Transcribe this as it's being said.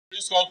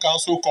Peace Corps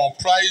Council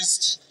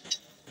comprised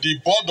the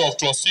Board of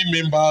Trustee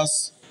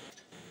members,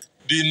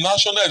 the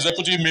National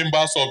Executive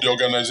members of the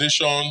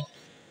organization,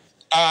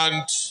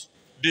 and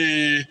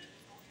the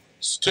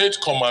State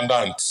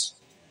Commandant.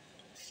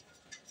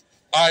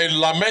 I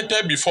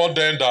lamented before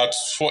then that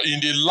in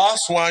the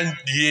last 1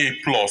 year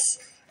plus,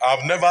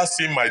 I've never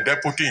seen my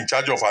deputy in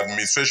charge of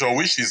administration,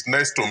 which is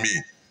next to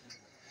me.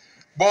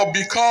 But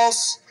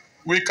because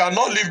we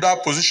cannot leave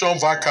that position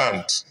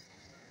vacant,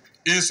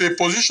 it's a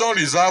position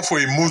reserved for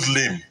a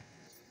Muslim.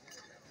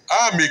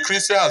 I am a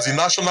Christian as the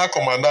national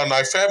commander, and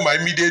I felt my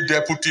immediate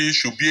deputy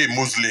should be a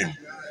Muslim.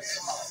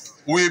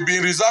 We've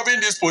been reserving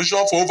this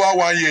position for over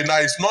 1 year now.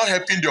 It's not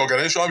helping the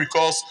organization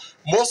because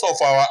most of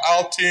our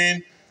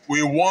outing,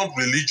 we want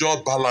religious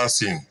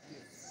balancing.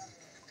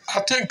 I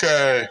think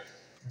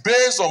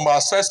based on my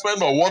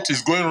assessment of what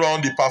is going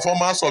wrong, the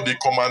performance of the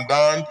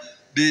commandant,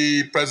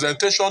 the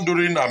presentation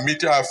during a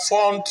meeting, I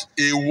found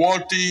a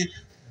worthy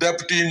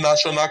deputy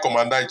national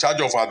commander in charge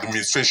of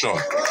administration.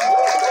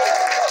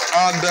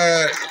 And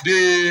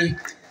the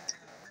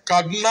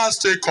Kaduna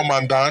State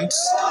Commandant,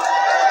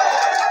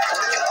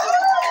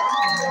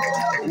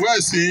 where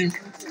is he?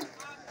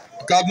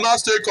 Kaduna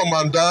State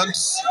Commandant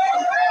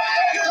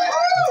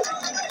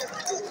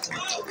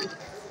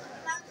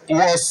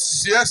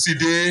was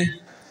yesterday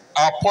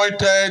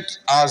appointed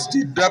as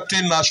the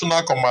Deputy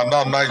National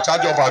Commandant now in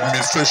charge of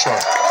administration.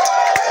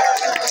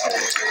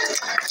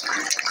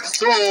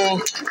 So,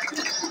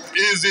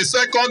 he's the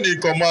second in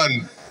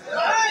command.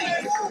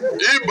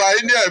 If by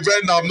any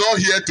event I'm not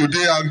here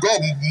today and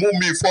God move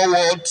me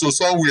forward to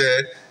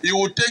somewhere, he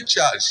will take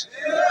charge.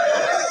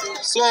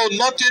 So,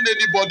 nothing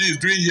anybody is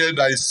doing here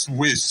that is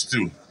waste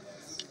too.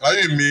 Are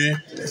you me?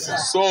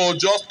 So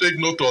just take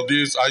note of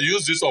this. I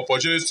use this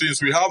opportunity since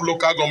we have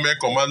local government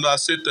commander,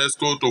 state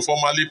ESCO, to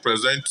formally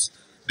present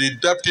the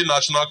Deputy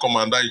National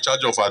Commander in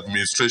charge of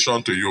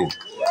administration to you.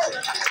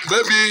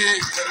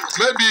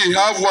 Maybe he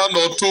have 1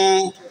 or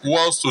 2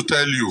 words to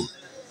tell you,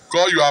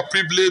 because you are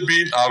privileged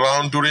being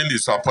around during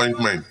his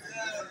appointment.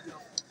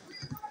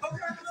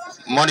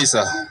 Morning,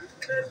 sir.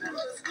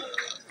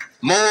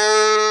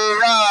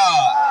 Mora!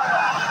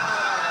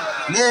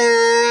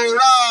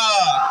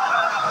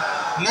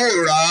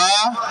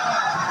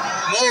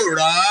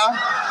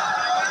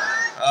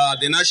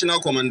 The National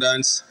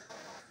Commandant,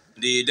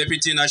 the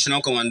Deputy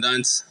National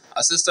Commandant,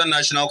 Assistant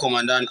National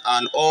Commandant,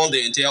 and all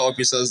the entire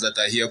officers that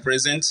are here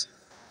present.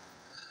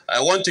 I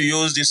want to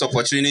use this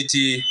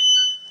opportunity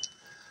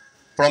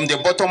from the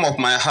bottom of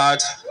my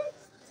heart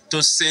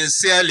to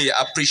sincerely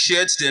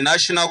appreciate the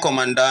National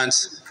Commandant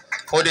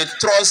for the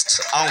trust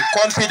and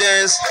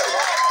confidence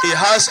he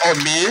has on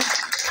me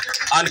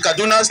and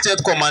Kaduna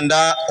State Command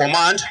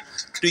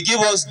to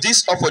give us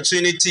this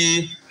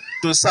opportunity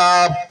to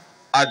serve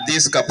at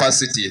this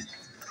capacity.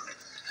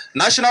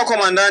 National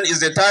Commandant is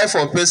the type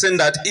of person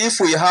that if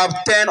we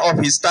have 10 of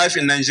his staff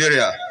in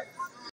Nigeria,